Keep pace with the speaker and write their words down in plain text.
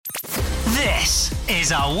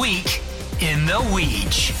is a week in the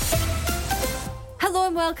Weeg. Hello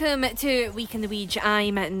and welcome to Week in the Weeg.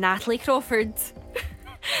 I'm Natalie Crawford.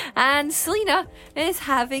 And Selena is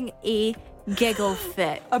having a giggle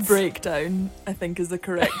fit. A breakdown, I think, is the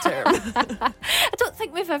correct term. I don't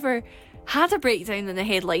think we've ever had a breakdown in the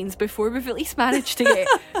headlines before. We've at least managed to get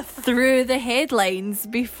through the headlines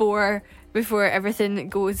before everything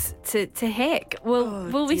goes to heck.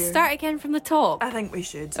 Will we start again from the top? I think we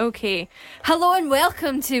should. Okay. Hello and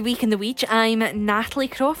welcome to Week in the Weeg. I'm Natalie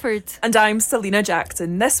Crawford. And I'm Selena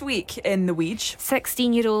Jackson. This week in the Weeg,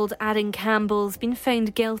 16-year-old Aaron Campbell's been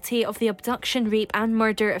found guilty of the abduction, rape and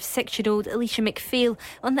murder of 6-year-old Alesha MacPhail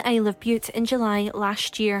on the Isle of Bute in July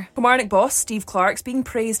last year. Kilmarnock boss Steve Clarke's being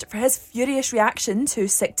praised for his furious reaction to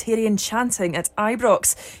sectarian chanting at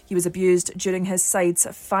Ibrox. He was abused during his side's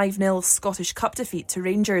 5-0 Scottish Cup defeat to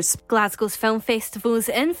Rangers. Glasgow's film festival is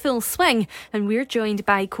in full swing, and we're joined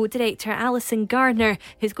by co-director Allison Gardner,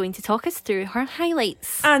 who's going to talk us through her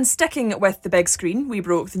highlights. And sticking with the big screen, we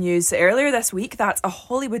broke the news earlier this week that a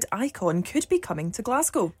Holywood icon could be coming to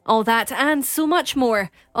Glasgow. All that and so much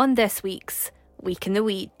more on this week's Week in the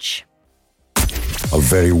Weeg. A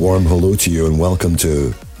very warm hello to you and welcome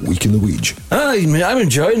to Week in the Weeg. Aye, I'm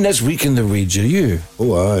enjoying this Week in the Weeg, are you?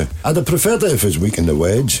 Oh aye, I'd have preferred it if it was Week in the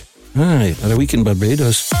Wedge. Aye, or a week in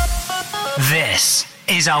Barbados. This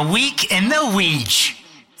is a week in the Weeg.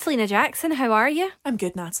 Selena Jackson, how are you? I'm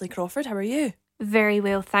good, Natalie Crawford. How are you? Very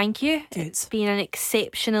well, thank you. Good. It's been an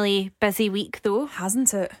exceptionally busy week though.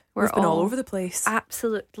 Hasn't it? We're We've been all all over the place.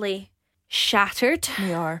 Absolutely shattered.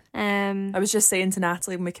 We are. I was just saying to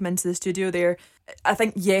Natalie when we came into the studio there, I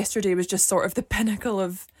think yesterday was just sort of the pinnacle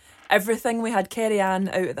of everything. We had Kerry-Ann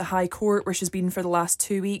out at the High Court where she's been for the last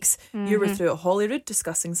 2 weeks. You were through at Holywood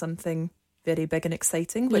discussing something very big and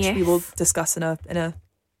exciting, which we will discuss in a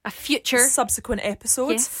future subsequent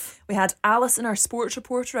episode. Yes. We had Alison, our sports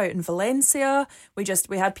reporter, out in Valencia. We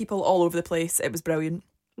had people all over the place. It was brilliant.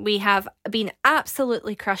 We have been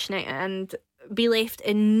absolutely crushing it and be left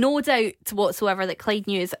in no doubt whatsoever that Clyde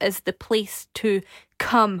News is the place to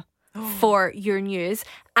come for your news.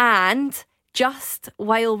 And just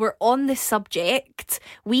while we're on the subject,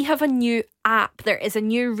 we have a new app. There is a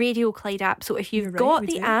new Radio Clyde app. So if you've got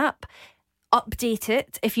the app, update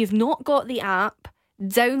it. If you've not got the app,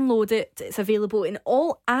 download it. It's available in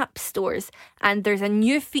all app stores. And there's a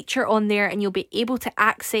new feature on there and you'll be able to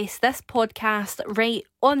access this podcast right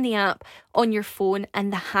on the app, on your phone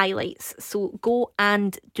and the highlights. So go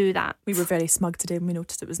and do that. We were very smug today when we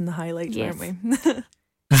noticed it was in the highlights, Yes. weren't we?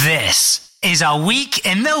 This is a week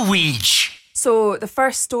in the Weeg. So the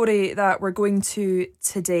first story that we're going to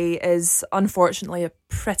today is unfortunately a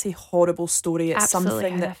pretty horrible story. It's Absolutely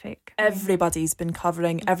something horrific. that everybody's been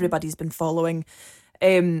covering, everybody's been following.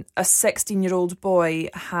 A 16-year-old boy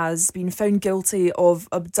has been found guilty of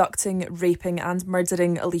abducting, raping and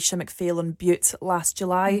murdering Alesha MacPhail in Bute last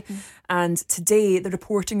July. And today the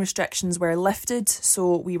reporting restrictions were lifted,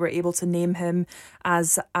 so we were able to name him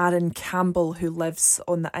as Aaron Campbell, who lives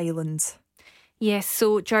on the island. Yes,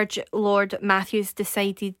 so Judge Lord Matthews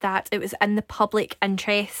decided that it was in the public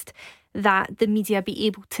interest that the media be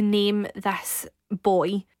able to name this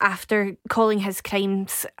boy after calling his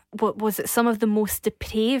crimes, what was it, some of the most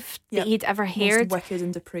depraved that he'd ever heard. Most wicked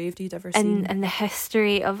and depraved he'd ever seen. In the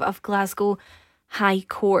history of Glasgow High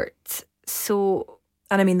Court. So...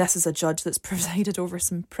 And I mean, this is a judge that's presided over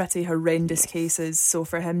some pretty horrendous cases, so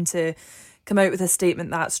for him to come out with a statement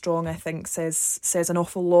that strong, I think says an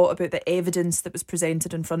awful lot about the evidence that was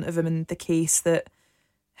presented in front of him and the case that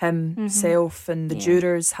himself and the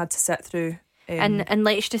jurors had to sit through. And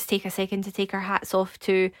let's just take a second to take our hats off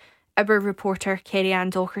to our reporter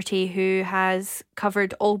Kerry-Ann Docherty, who has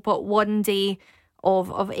covered all but one day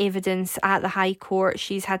of evidence at the High Court.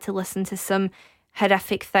 She's had to listen to some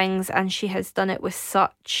horrific things and she has done it with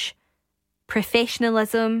such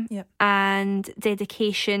professionalism and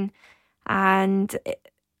dedication. And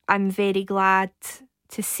I'm very glad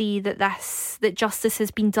to see that justice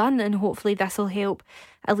has been done, and hopefully this will help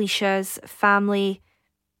Alesha's family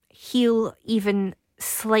heal even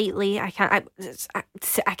slightly. I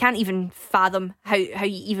can't even fathom how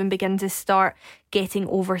you even begin to start getting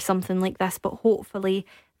over something like this, but hopefully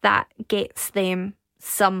that gets them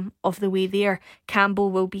some of the way there.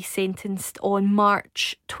 Campbell will be sentenced on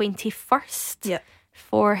March 21st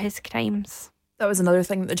for his crimes. That was another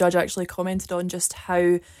thing that the judge actually commented on, just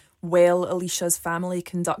how well Alesha's family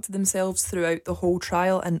conducted themselves throughout the whole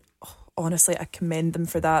trial. And honestly, I commend them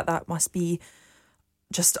for that. That must be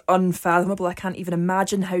just unfathomable. I can't even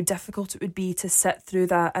imagine how difficult it would be to sit through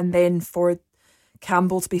that and then for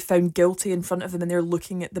Campbell to be found guilty in front of them, and they're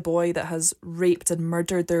looking at the boy that has raped and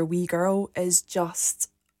murdered their wee girl, is just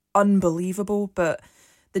unbelievable. But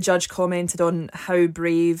the judge commented on how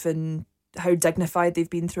brave and how dignified they've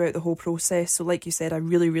been throughout the whole process. So like you said, I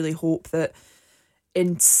really, really hope that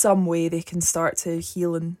in some way they can start to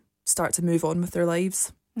heal and start to move on with their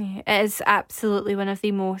lives. Yeah, it is absolutely one of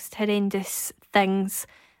the most horrendous things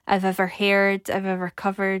I've ever heard, I've ever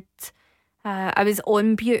covered. I was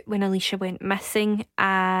on Bute when Alesha went missing,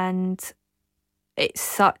 and it's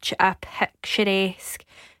such a picturesque,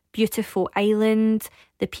 beautiful island.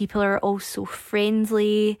 The people are all so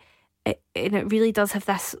friendly, and it really does have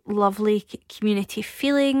this lovely community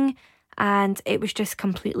feeling, and it was just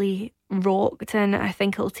completely rocked, and I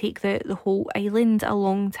think it'll take the whole island a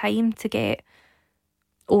long time to get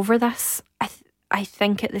over this. I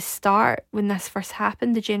think at the start, when this first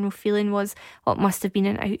happened, the general feeling was, it must have been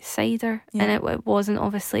an outsider. Yeah. And it wasn't,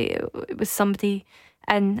 obviously. It was somebody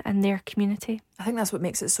in their community. I think that's what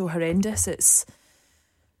makes it so horrendous. It's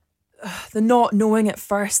the not knowing at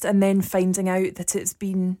first and then finding out that it's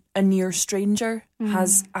been a near stranger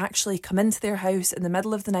has actually come into their house in the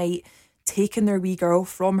middle of the night, taken their wee girl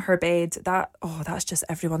from her bed. That's just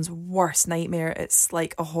everyone's worst nightmare. It's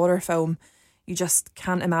like a horror film. You just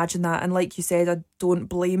can't imagine that. And like you said, I don't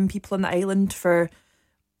blame people on the island for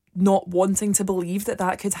not wanting to believe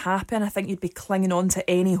that could happen. I think you'd be clinging on to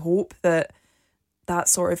any hope that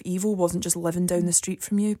sort of evil wasn't just living down the street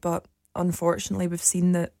from you. But unfortunately, we've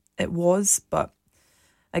seen that it was. But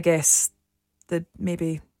I guess the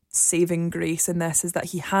maybe saving grace in this is that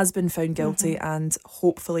he has been found guilty, and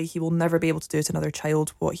hopefully he will never be able to do to another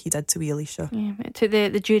child what he did to wee Alesha. Yeah, it took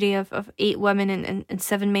the jury of 8 women and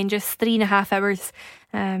 7 men just 3.5 hours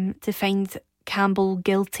to find Campbell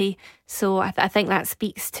guilty. So I think that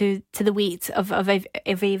speaks to the weight of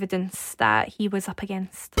evidence that he was up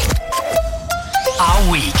against.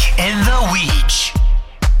 A week in the Weeg.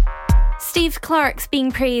 Steve Clarke's being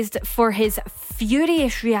praised for his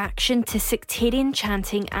furious reaction to sectarian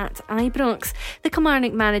chanting at Ibrox. The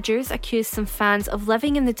Kilmarnock managers accused some fans of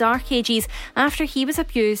living in the dark ages after he was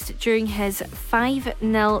abused during his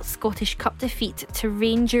 5-0 Scottish Cup defeat to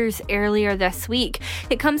Rangers earlier this week.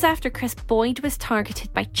 It comes after Chris Boyd was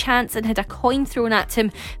targeted by chants and had a coin thrown at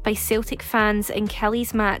him by Celtic fans in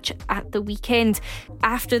Kelly's match at the weekend.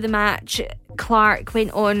 After the match, Clarke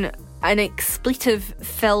went on an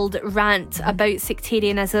expletive-filled rant about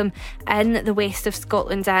sectarianism in the west of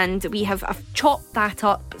Scotland, and I've chopped that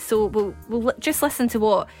up, so we'll just listen to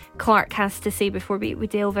what Clarke has to say before we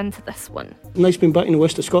delve into this one. Nice being back in the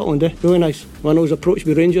west of Scotland, really nice. When I was approached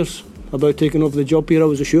by Rangers about taking over the job here, I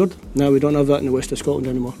was assured. Now we don't have that in the west of Scotland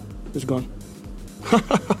anymore. It's gone.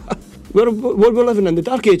 We're living in the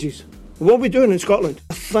dark ages. What are we doing in Scotland?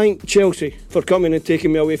 I thank Chelsea for coming and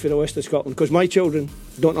taking me away from the west of Scotland, because my children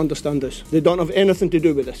don't understand this. They don't have anything to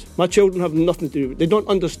do with this. My children have nothing to do with it. They don't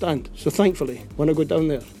understand. So thankfully, when I go down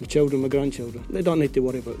there, my children, my grandchildren, they don't need to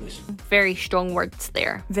worry about this. Very strong words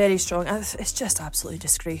there. Very strong. It's just absolutely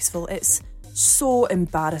disgraceful. It's so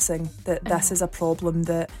embarrassing that this is a problem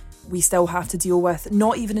that we still have to deal with.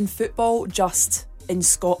 Not even in football, just in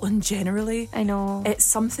Scotland generally. I know. It's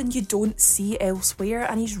something you don't see elsewhere,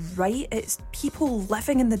 and he's right. It's people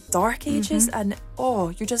living in the dark ages, and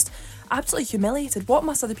you're just absolutely humiliated. What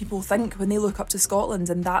must other people think when they look up to Scotland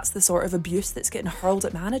and that's the sort of abuse that's getting hurled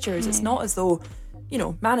at managers? It's not as though,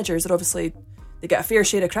 managers are obviously, they get a fair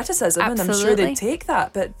share of criticism. Absolutely. And I'm sure they'd take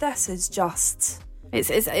that, but this is just...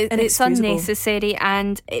 It's unnecessary,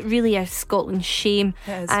 and it really is Scotland's shame.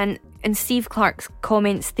 It is. And Steve Clarke's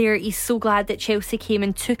comments there, he's so glad that Chelsea came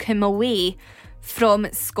and took him away from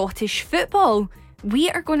Scottish football. We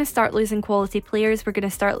are going to start losing quality players. We're going to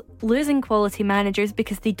start losing quality managers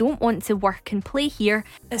because they don't want to work and play here.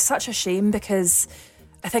 It's such a shame, because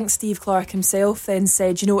I think Steve Clarke himself then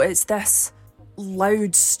said, it's this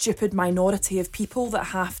loud, stupid minority of people that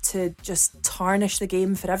have to just tarnish the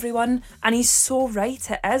game for everyone. And he's so right,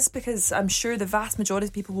 it is, because I'm sure the vast majority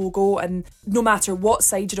of people will go, and no matter what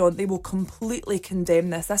side you're on, they will completely condemn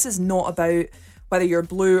this. This is not about whether you're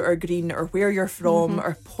blue or green or where you're from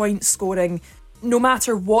or point scoring. No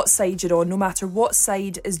matter what side you're on, no matter what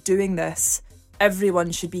side is doing this,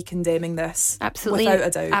 everyone should be condemning this. Absolutely. Without a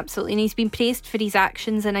doubt. Absolutely. And he's been praised for his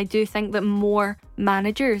actions, and I do think that more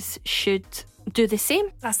managers should do the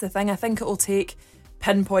same. That's the thing. I think it will take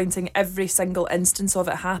pinpointing every single instance of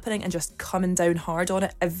it happening and just coming down hard on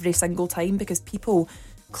it every single time, because people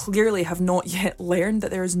clearly have not yet learned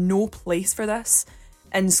that there is no place for this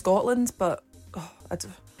in Scotland. But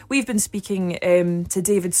We've been speaking to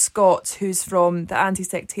David Scott, who's from the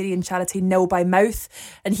anti-sectarian charity Nil by Mouth,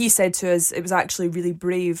 and he said to us it was actually really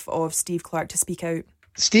brave of Steve Clarke to speak out.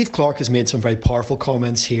 Steve Clarke has made some very powerful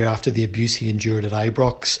comments here after the abuse he endured at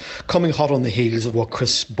Ibrox, coming hot on the heels of what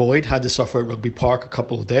Chris Boyd had to suffer at Rugby Park a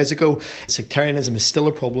couple of days ago. Sectarianism is still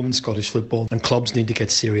a problem in Scottish football and clubs need to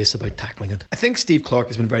get serious about tackling it. I think Steve Clarke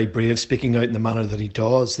has been very brave speaking out in the manner that he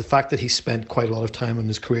does. The fact that he spent quite a lot of time in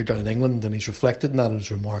his career down in England and he's reflected on that in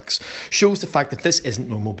his remarks shows the fact that this isn't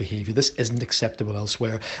normal behaviour, this isn't acceptable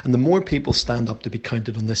elsewhere, and the more people stand up to be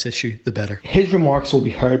counted on this issue, the better. His remarks will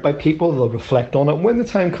be heard by people, they'll reflect on it. When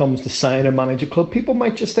the time comes to sign or manage a club, people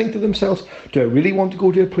might just think to themselves, do I really want to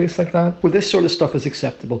go to a place like that where this sort of stuff is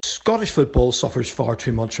acceptable? Scottish football suffers far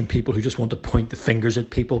too much from people who just want to point the fingers at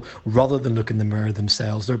people rather than look in the mirror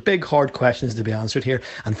themselves. There are big hard questions to be answered here,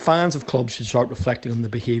 and fans of clubs should start reflecting on the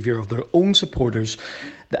behaviour of their own supporters,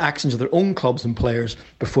 the actions of their own clubs and players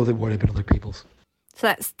before they worry about other people's. So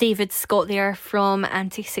that's David Scott there from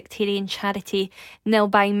anti-sectarian charity Nil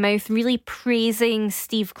by Mouth, really praising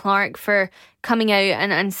Steve Clarke for coming out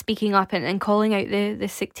and speaking up and calling out the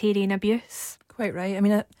sectarian abuse. Quite right. I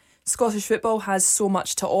mean, Scottish football has so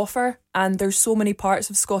much to offer, and there's so many parts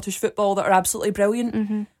of Scottish football that are absolutely brilliant.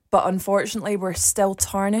 Mm-hmm. But unfortunately, we're still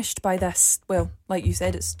tarnished by this. Well, like you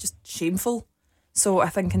said, it's just shameful. So I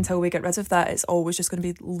think until we get rid of that, it's always just going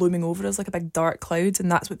to be looming over us like a big dark cloud,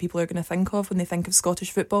 and that's what people are going to think of when they think of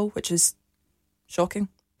Scottish football, which is shocking.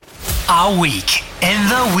 Our week in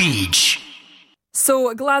the Weeg.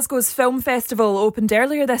 So Glasgow's Film Festival opened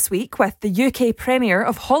earlier this week with the UK premiere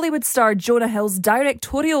of Hollywood star Jonah Hill's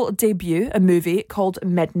directorial debut, a movie called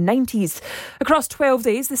Mid-90s. Across 12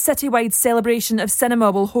 days, the citywide celebration of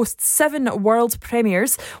cinema will host 7 world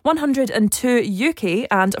premieres, 102 UK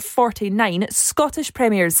and 49 Scottish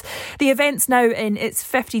premieres. The event's now in its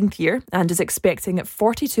 15th year and is expecting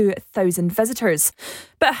 42,000 visitors.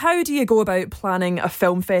 But how do you go about planning a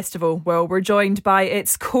film festival? Well, we're joined by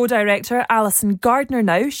its co-director, Allison Gardner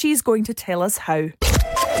now. She's going to tell us how.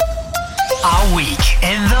 Our week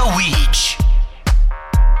in the Weeg.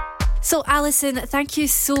 So Alison, thank you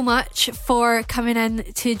so much for coming in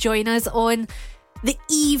to join us on the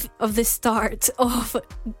eve of the start of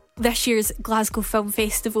this year's Glasgow Film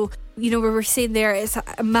Festival. You know, where we're saying there it's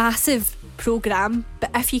a massive programme,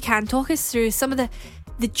 but if you can, talk us through some of the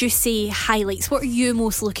juicy highlights. What are you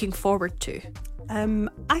most looking forward to?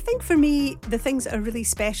 I think for me, the things that are really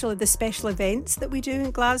special are the special events that we do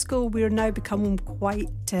in Glasgow. We're now becoming quite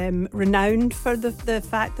renowned for the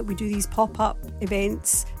fact that we do these pop-up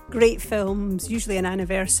events, great films, usually an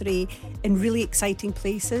anniversary, in really exciting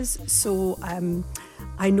places. So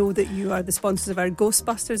I know that you are the sponsors of our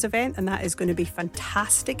Ghostbusters event, and that is going to be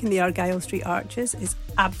fantastic in the Argyle Street Arches. It's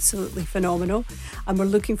absolutely phenomenal, and we're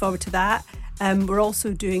looking forward to that. We're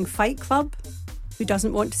also doing Fight Club. Who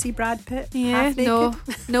doesn't want to see Brad Pitt? Yeah, no,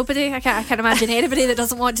 nobody. I can't imagine anybody that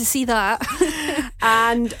doesn't want to see that.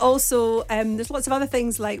 And also, there's lots of other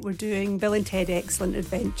things, like we're doing Bill and Ted Excellent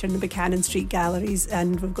Adventure in the Buchanan Street Galleries,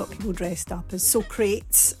 and we've got people dressed up as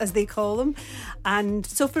Socrates, as they call them. And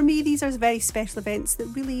so for me, these are very special events that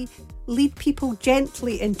really lead people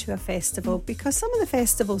gently into a festival, because some of the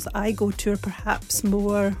festivals that I go to are perhaps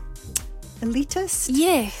more elitist,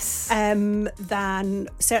 yes, than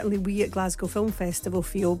certainly we at Glasgow Film Festival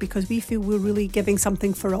feel, because we feel we're really giving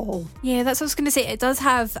something for all. Yeah, that's what I was going to say. It does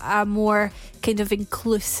have a more kind of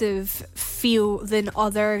inclusive feel than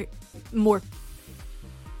other more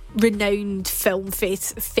renowned film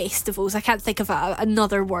festivals. I can't think of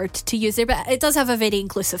another word to use there, but it does have a very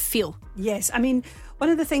inclusive feel. Yes, I mean, one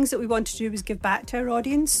of the things that we want to do is give back to our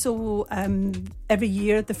audience. So every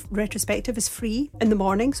year the retrospective is free in the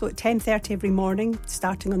morning. So at 10:30 every morning,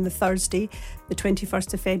 starting on the Thursday, the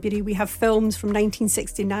 21st of February, we have films from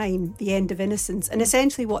 1969, The End of Innocence. And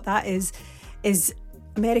essentially what that is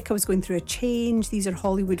America was going through a change. These are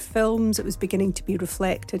Hollywood films. It was beginning to be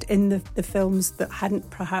reflected in the films that hadn't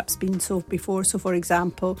perhaps been so before. So, for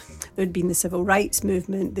example, there had been the Civil Rights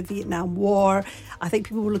Movement, the Vietnam War. I think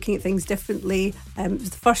people were looking at things differently. It was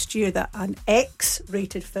the first year that an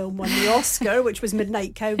X-rated film won the Oscar, which was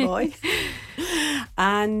Midnight Cowboy.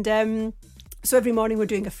 And so every morning we're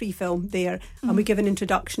doing a free film there, and we give an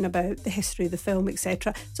introduction about the history of the film,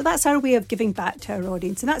 etc. So that's our way of giving back to our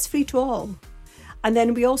audience, and that's free to all. And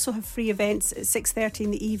then we also have free events at 6:30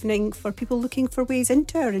 in the evening for people looking for ways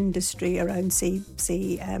into our industry around, say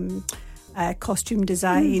costume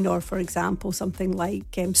design, or, for example, something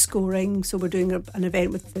like scoring. So we're doing an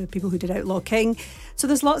event with the people who did Outlaw King. So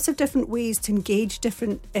there's lots of different ways to engage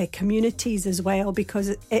different communities as well, because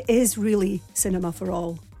it is really cinema for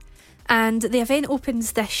all. And the event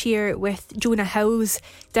opens this year with Jonah Hill's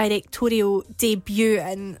directorial debut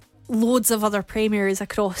and loads of other premieres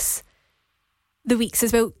across the weeks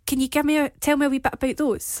as well. Can you tell me a wee bit about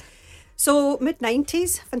those? So,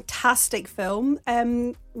 mid-90s, fantastic film.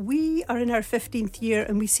 We are in our 15th year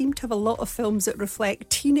and we seem to have a lot of films that reflect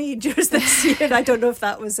teenagers this year. I don't know if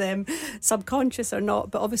that was subconscious or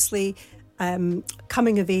not, but obviously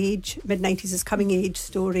coming of age, mid-90s is coming age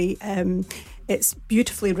story. It's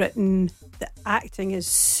beautifully written. The acting is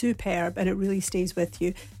superb and it really stays with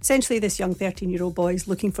you. Essentially, this young 13-year-old boy is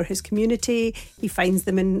looking for his community. He finds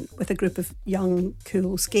them with a group of young,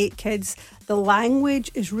 cool skate kids. The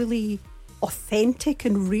language is really authentic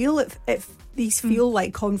and real. These feel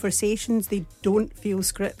like conversations. They don't feel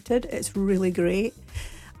scripted. It's really great.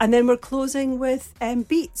 And then we're closing with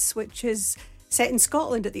Beats, which is set in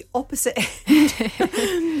Scotland at the opposite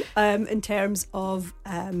end in terms of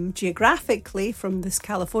geographically from this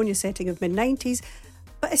California setting of mid-90s.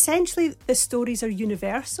 But essentially the stories are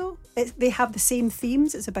universal. They have the same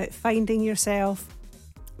themes. It's about finding yourself,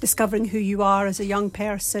 discovering who you are as a young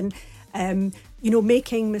person,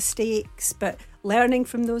 making mistakes, but learning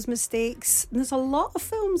from those mistakes. And there's a lot of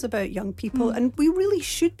films about young people, and we really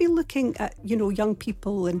should be looking at, young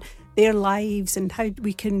people and their lives and how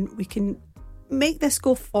we can make this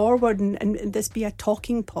go forward and this be a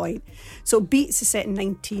talking point. So Beats is set in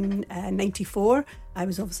 1994. I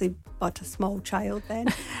was obviously but a small child then.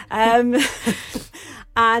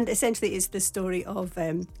 And essentially it's the story of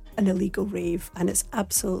an illegal rave, and it's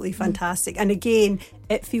absolutely fantastic. And again,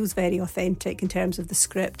 it feels very authentic in terms of the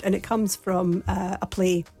script, and it comes from a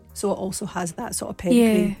play, so it also has that sort of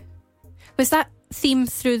pedigree. Yeah. Was that theme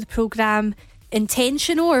through the programme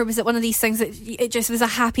intentional, or was it one of these things that it just was a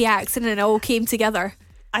happy accident and it all came together?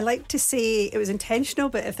 I like to say it was intentional,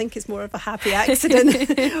 but I think it's more of a happy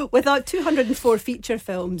accident. Without 204 feature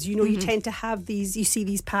films, you tend to have these, you see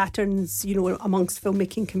these patterns, amongst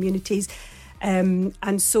filmmaking communities.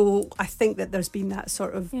 And so I think that there's been that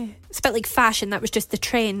sort of... Yeah. It's a bit like fashion, that was just the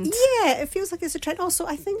trend. Yeah, it feels like it's a trend. Also,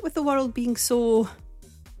 I think with the world being so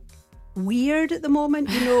weird at the moment,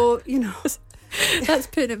 That's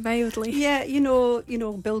putting it mildly. Yeah,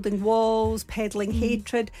 building walls, peddling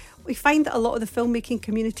hatred. We find that a lot of the filmmaking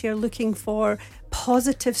community are looking for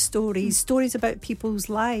positive stories about people's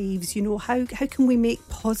lives. How can we make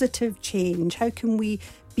positive change? How can we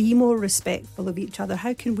be more respectful of each other?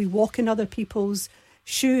 How can we walk in other people's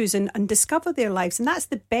shoes and discover their lives? And that's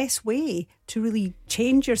the best way to really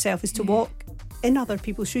change yourself, is to walk in other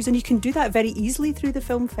people's shoes, and you can do that very easily through the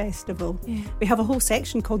film festival. We have a whole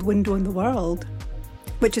section called Window in the World,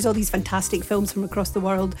 which is all these fantastic films from across the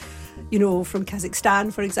world, from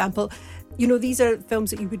Kazakhstan, for example. These are films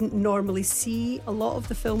that you wouldn't normally see. A lot of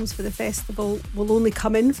the films for the festival will only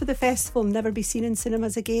come in for the festival and never be seen in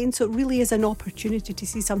cinemas again, so it really is an opportunity to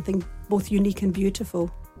see something both unique and beautiful.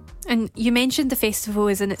 And you mentioned the festival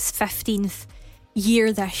is in its 15th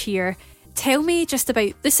year this year. Tell me just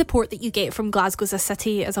about the support that you get from Glasgow as a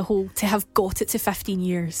city as a whole to have got it to 15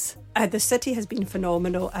 years. The city has been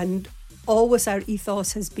phenomenal, and always our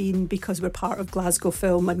ethos has been, because we're part of Glasgow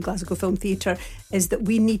Film and Glasgow Film Theatre, is that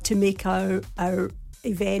we need to make our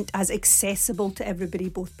event as accessible to everybody,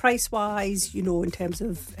 both price-wise, in terms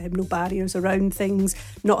of no barriers around things,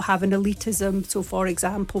 not having elitism. So, for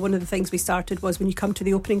example, one of the things we started was when you come to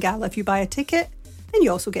the opening gala, if you buy a ticket, then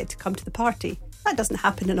you also get to come to the party. That doesn't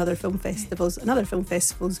happen in other film festivals. In other film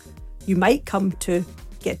festivals, you might come to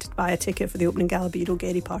get to buy a ticket for the opening gala, but you don't get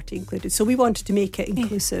any party included. So we wanted to make it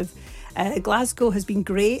inclusive. Glasgow has been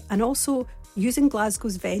great, and also using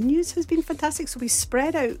Glasgow's venues has been fantastic. So we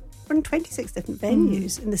spread out. We're in 26 different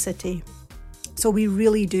venues in the city. So we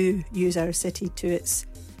really do use our city to its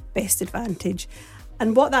best advantage.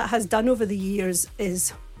 And what that has done over the years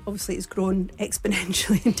is, obviously it's grown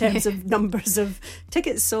exponentially in terms of numbers of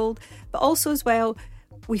tickets sold, but also as well,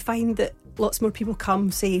 we find that lots more people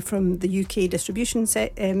come, say, from the UK distribution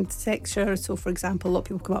sector. So, for example, a lot of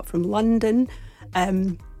people come up from London.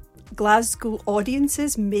 Glasgow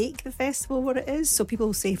audiences make the festival what it is. So people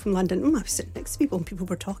will say from London, I was sitting next to people and people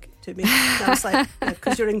were talking to me. And I was like,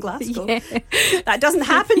 because you're in Glasgow. That doesn't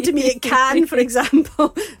happen to me at Cannes, for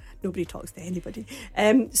example. Nobody talks to anybody.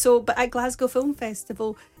 But at Glasgow Film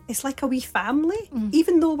Festival, it's like a wee family.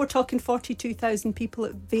 Even though we're talking 42,000 people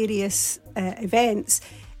at various events,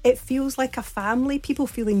 it feels like a family. People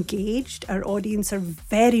feel engaged. Our audience are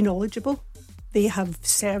very knowledgeable. They have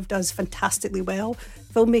served us fantastically well.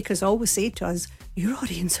 Filmmakers always say to us, your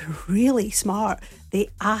audience are really smart. They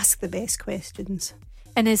ask the best questions.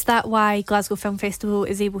 And is that why Glasgow Film Festival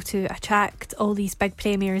is able to attract all these big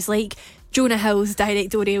premieres like Jonah Hill's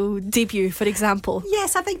directorial debut, for example.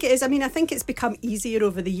 Yes, I think it is. I mean, I think it's become easier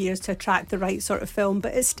over the years to attract the right sort of film,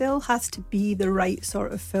 but it still has to be the right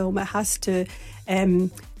sort of film. It has to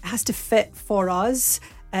fit for us,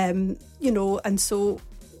 and so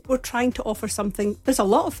we're trying to offer something. There's a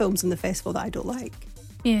lot of films in the festival that I don't like.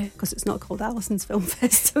 Yeah. Because it's not called Alison's Film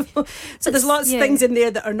Festival. So there's lots of things in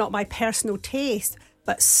there that are not my personal taste,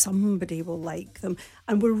 but somebody will like them.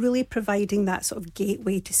 And we're really providing that sort of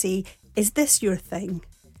gateway to say, is this your thing?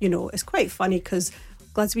 It's quite funny because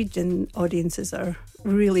Glaswegian audiences are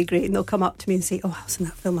really great, and they'll come up to me and say, oh, Alison,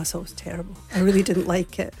 that film I saw was terrible. I really didn't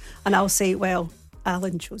like it. And I'll say, well,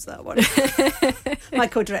 Alan chose that one. My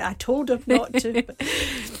co-director, I told him not to.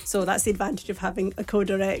 So that's the advantage of having a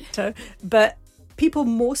co-director. But people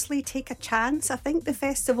mostly take a chance. I think the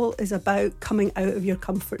festival is about coming out of your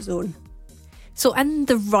comfort zone. So in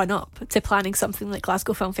the run-up to planning something like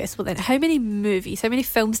Glasgow Film Festival, then, how many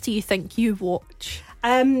films do you think you watch?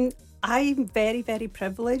 I'm very, very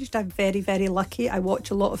privileged. I'm very, very lucky. I watch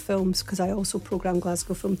a lot of films because I also programme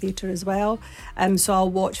Glasgow Film Theatre as well. So I'll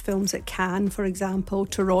watch films at Cannes, for example,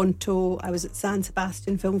 Toronto. I was at San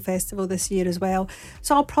Sebastian Film Festival this year as well.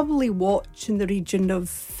 So I'll probably watch in the region of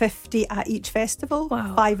 50 at each festival.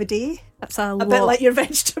 Wow. 5 a day. That's a lot. A bit like your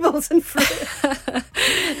vegetables and fruit.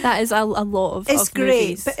 That is a lot of It's great,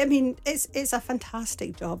 movies. but I mean, it's a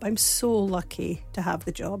fantastic job. I'm so lucky to have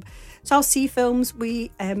the job. So I'll see films.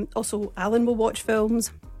 We also, Alan will watch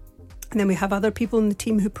films. And then we have other people in the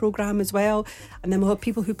team who programme as well. And then we'll have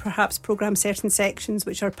people who perhaps programme certain sections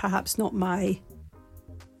which are perhaps not my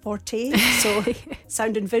forte. So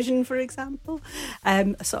sound and vision, for example,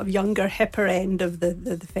 a sort of younger, hipper end of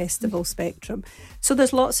the festival spectrum. So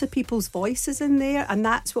there's lots of people's voices in there, and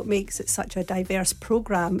that's what makes it such a diverse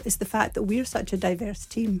programme, is the fact that we're such a diverse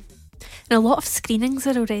team. And a lot of screenings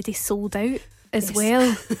are already sold out as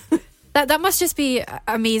well. That must just be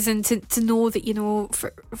amazing to know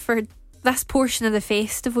that, for this portion of the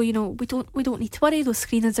festival, we don't need to worry. Those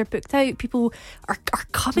screenings are booked out. People are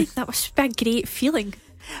coming. That must be a great feeling.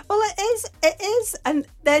 Well, it is, and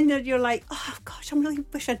then you're like, oh gosh, I really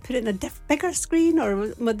wish I'd put it in a bigger screen, or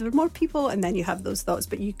there were more people, and then you have those thoughts,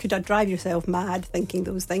 but you could drive yourself mad thinking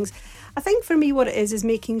those things. I think for me what it is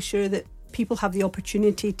making sure that people have the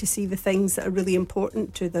opportunity to see the things that are really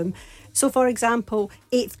important to them. So, for example,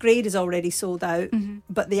 8th grade is already sold out,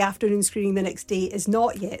 but the afternoon screening the next day is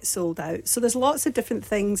not yet sold out. So there's lots of different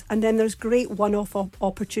things. And then there's great one-off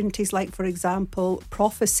opportunities, like, for example,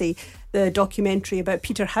 Prophecy, the documentary about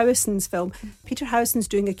Peter Howison's film. Peter Howison's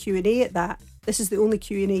doing a Q&A at that. This is the only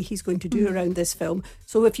Q&A he's going to do around this film.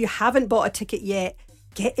 So if you haven't bought a ticket yet,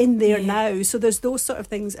 get in there now. So there's those sort of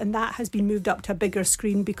things, and that has been moved up to a bigger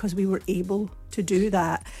screen because we were able to do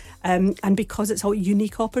that, and because it's a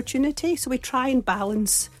unique opportunity. So we try and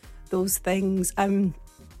balance those things.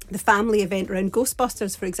 The family event around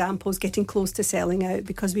Ghostbusters, for example, is getting close to selling out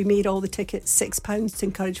because we made all the tickets £6 to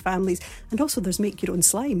encourage families. And also there's make your own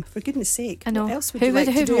slime, for goodness sake. I know. What else would you like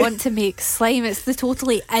to do? Who would want to make slime? It's the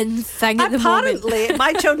totally in thing at the moment. Apparently,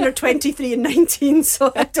 my children are 23 and 19,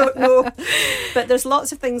 so I don't know. But there's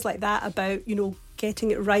lots of things like that about,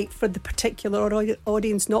 getting it right for the particular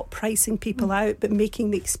audience, not pricing people out, but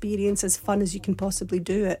making the experience as fun as you can possibly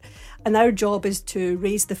do it. And our job is to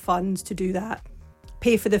raise the funds to do that.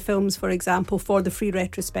 Pay for the films, for example, for the free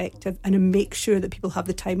retrospective, and make sure that people have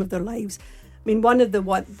the time of their lives. I mean, one of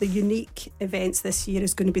the unique events this year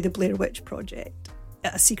is going to be the Blair Witch Project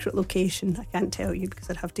at a secret location. I can't tell you because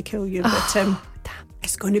I'd have to kill you, but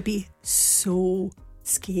it's going to be so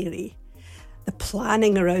scary. The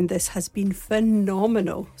planning around this has been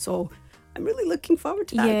phenomenal. So I'm really looking forward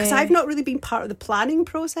to that, because I've not really been part of the planning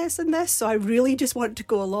process in this, so I really just want to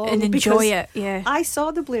go along and enjoy it. Yeah, I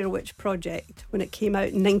saw the Blair Witch Project when it came out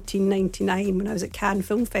in 1999 when I was at Cannes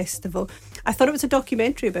Film Festival. I thought it was a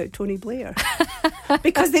documentary about Tony Blair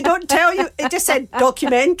because they don't tell you, it just said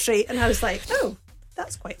documentary, and I was like, oh,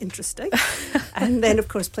 that's quite interesting. And then of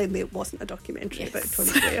course plainly it wasn't a documentary about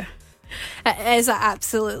Tony Blair. It is an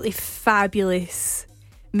absolutely fabulous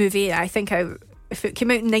movie. I think if it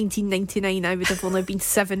came out in 1999, I would have only been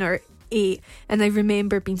 7 or 8, and I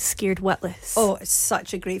remember being scared witless. Oh, it's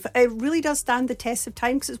such a great film. It really does stand the test of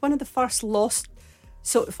time because it's one of the first lost,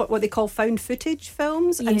 so what they call found footage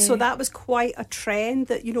films, and so that was quite a trend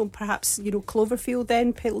that perhaps Cloverfield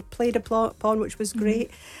then played upon, which was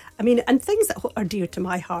great. I mean, and things that are dear to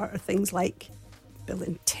my heart are things like Bill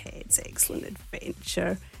and Ted's Excellent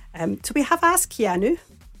Adventure. So we have Ask Keanu.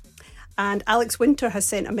 And Alex Winter has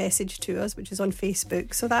sent a message to us, which is on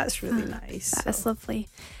Facebook. So that's really nice. That's lovely.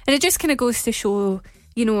 And it just kind of goes to show,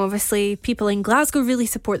 obviously people in Glasgow really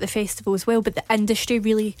support the festival as well, but the industry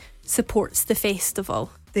really supports the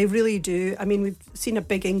festival. They really do. I mean, we've seen a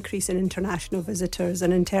big increase in international visitors,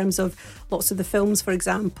 and in terms of lots of the films, for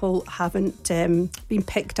example, haven't been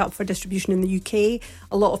picked up for distribution in the UK.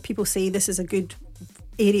 A lot of people say this is a good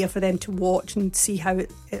area for them to watch and see how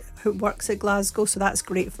it works at Glasgow, so that's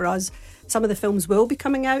great for us. Some of the films will be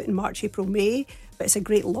coming out in March, April, May, but it's a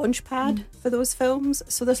great launch pad for those films.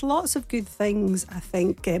 So there's lots of good things, I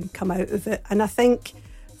think, come out of it. And I think,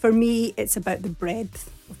 for me, it's about the breadth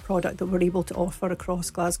of product that we're able to offer across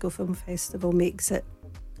Glasgow Film Festival makes it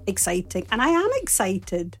exciting. And I am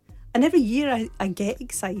excited. And every year I get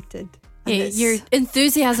excited. Yeah, your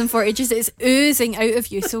enthusiasm for it just is oozing out of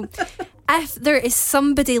you. So if there is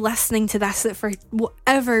somebody listening to this that for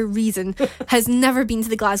whatever reason has never been to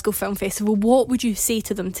the Glasgow Film Festival, what would you say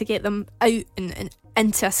to them to get them out and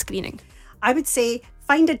into a screening? I would say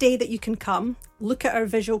find a day that you can come, look at our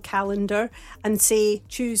visual calendar and say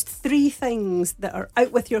choose 3 things that are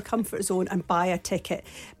out with your comfort zone and buy a ticket,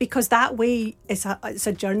 because that way it's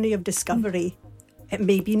a journey of discovery. It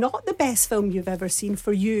may be not the best film you've ever seen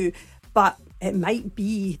for you, but it might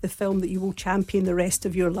be the film that you will champion the rest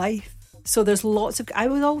of your life. So there's lots of, I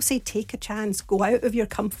would always say, take a chance, go out of your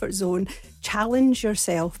comfort zone, challenge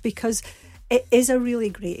yourself, because it is a really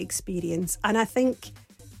great experience. And I think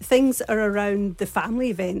things are around the family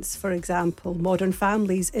events, for example, Modern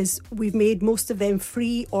Families, is we've made most of them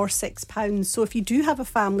free or £6. So if you do have a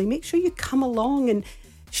family, make sure you come along and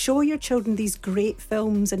show your children these great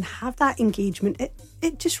films and have that engagement.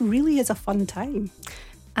 It just really is a fun time.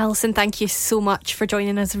 Alison, thank you so much for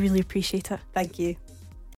joining us. I really appreciate it. Thank you.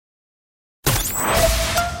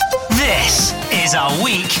 This is A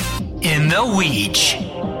Week in the Weeg.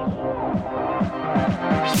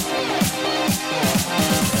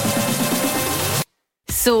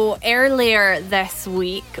 So earlier this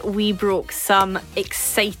week, we broke some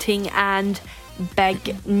exciting and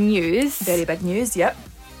big news. Very big news, yep.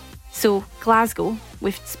 So Glasgow,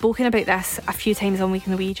 we've spoken about this a few times on Week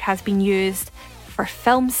in the Weeg, has been used for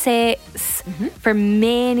film sets, for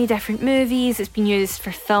many different movies. It's been used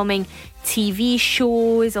for filming TV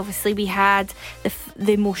shows. Obviously, we had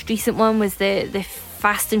the most recent one was the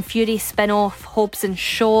Fast and Furious spin-off, Hobbs and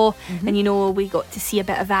Shaw, and we got to see a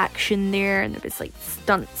bit of action there, and there was like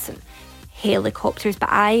stunts and helicopters. But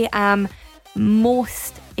I am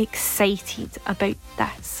most excited about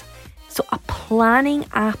this. So a planning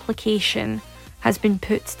application has been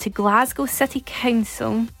put to Glasgow City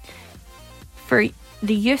Council for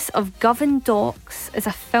the use of Govan Docks as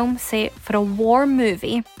a film set for a war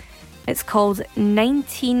movie. It's called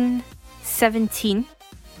 1917.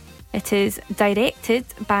 It is directed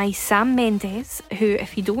by Sam Mendes, who,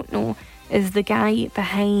 if you don't know, is the guy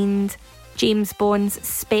behind James Bond's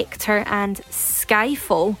Spectre and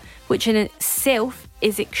Skyfall, which in itself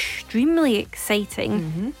is extremely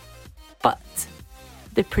exciting. But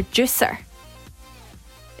the producer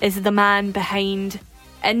is the man behind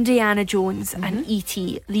Indiana Jones and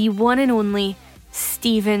E.T., the one and only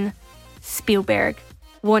Steven Spielberg,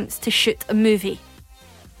 wants to shoot a movie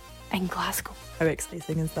in Glasgow. How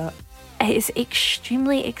exciting is that? It is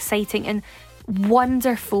extremely exciting and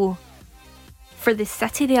wonderful for the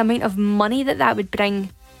city, the amount of money that would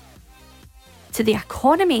bring to the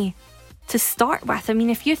economy to start with. I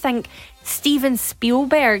mean, if you think Steven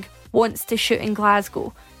Spielberg wants to shoot in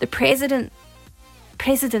Glasgow, the precedent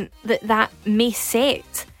that may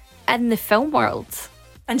set in the film world.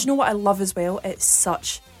 And you know what I love as well? It's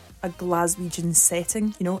such a Glaswegian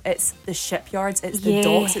setting. It's the shipyards, it's the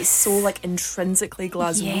docks. It's so like intrinsically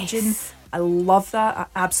Glaswegian. Yes. I love that. I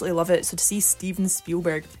absolutely love it. So to see Steven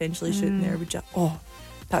Spielberg potentially shooting there,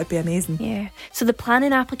 that would be amazing. Yeah. So the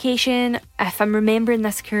planning application, if I'm remembering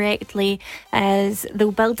this correctly, is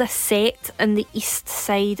they'll build a set on the east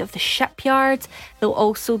side of the shipyard. They'll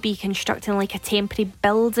also be constructing like a temporary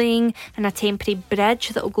building and a temporary bridge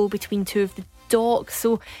that will go between 2 of the docks.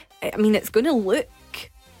 So, I mean, it's going to look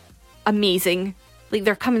amazing. Like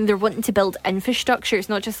they're wanting to build infrastructure. It's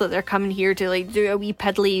not just that they're coming here to like do a wee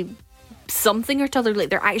piddly something or other. Like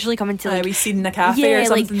they're actually coming to like we've seen a cafe or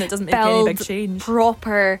something that doesn't make any big change.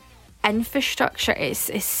 Proper infrastructure. Is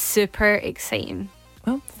super exciting.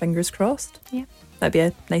 Well, fingers crossed. Yeah, that'd be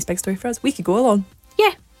a nice big story for us. We could go along.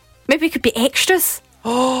 Yeah, maybe we could be extras.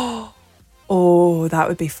 Oh, that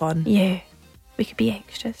would be fun. Yeah, we could be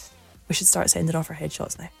extras. We should start sending off our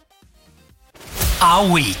headshots now.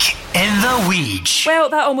 A Week in the Weeg. Well,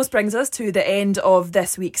 that almost brings us to the end of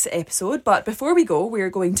this week's episode, but before we go,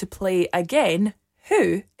 we're going to play again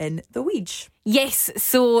Who in the Weeg? Yes,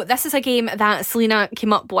 so this is a game that Selena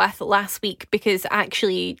came up with last week because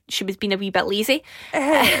actually she was being a wee bit lazy.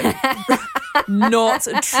 Not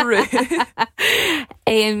true.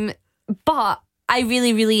 But I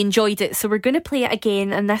really, really enjoyed it. So we're going to play it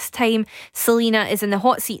again. And this time, Selena is in the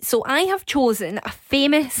hot seat. So I have chosen a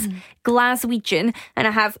famous Glaswegian and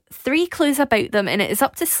I have 3 clues about them. And it is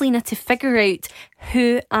up to Selena to figure out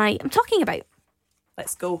who I am talking about.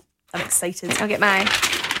 Let's go. I'm excited. I'll get my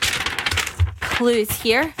clues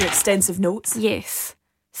here. Your extensive notes. Yes.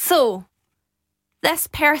 So, this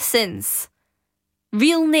person's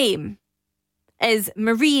real name is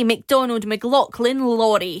Marie MacDonald McLaughlin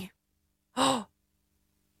Laurie.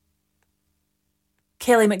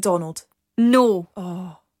 Kelly MacDonald. No.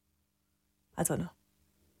 Oh, I don't know.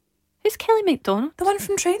 Who's Kelly MacDonald? The one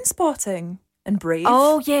from Trainspotting and Brave.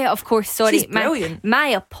 Oh, yeah, of course. Sorry. She's brilliant. My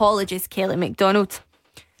apologies, Kelly MacDonald.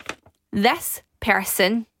 This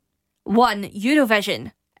person won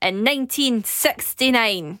Eurovision in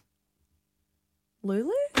 1969.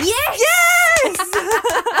 Lulu? Yes!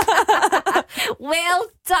 Well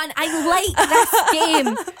done. I like this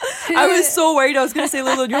game. I was so worried I was going to say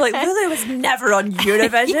Lulu and you're like, Lulu was never on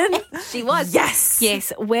Eurovision. She was. Yes.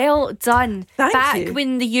 Yes, well done. Thank Back you.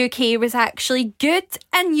 when the UK was actually good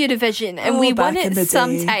in Eurovision and we won back in it the day.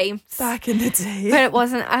 sometimes. Back in the day. But it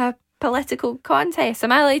wasn't a political contest.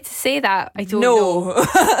 Am I allowed to say that? I don't No. know.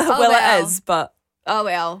 Well, it is, but Oh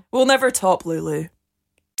well. we'll never top Lulu.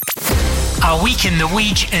 A Week in the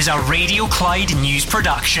Weeg is a Radio Clyde news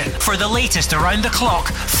production. For the latest around the clock,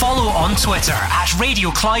 follow on Twitter at Radio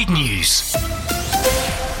Clyde News.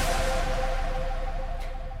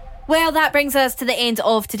 Well, that brings us to the end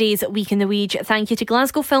of today's Week in the Weeg. Thank you to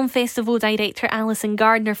Glasgow Film Festival director Allison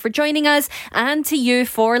Gardner for joining us and to you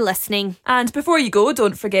for listening. And before you go,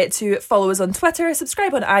 don't forget to follow us on Twitter,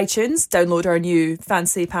 subscribe on iTunes, download our new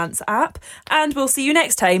Fancy Pants app, and we'll see you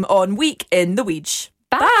next time on Week in the Weeg.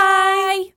 Bye.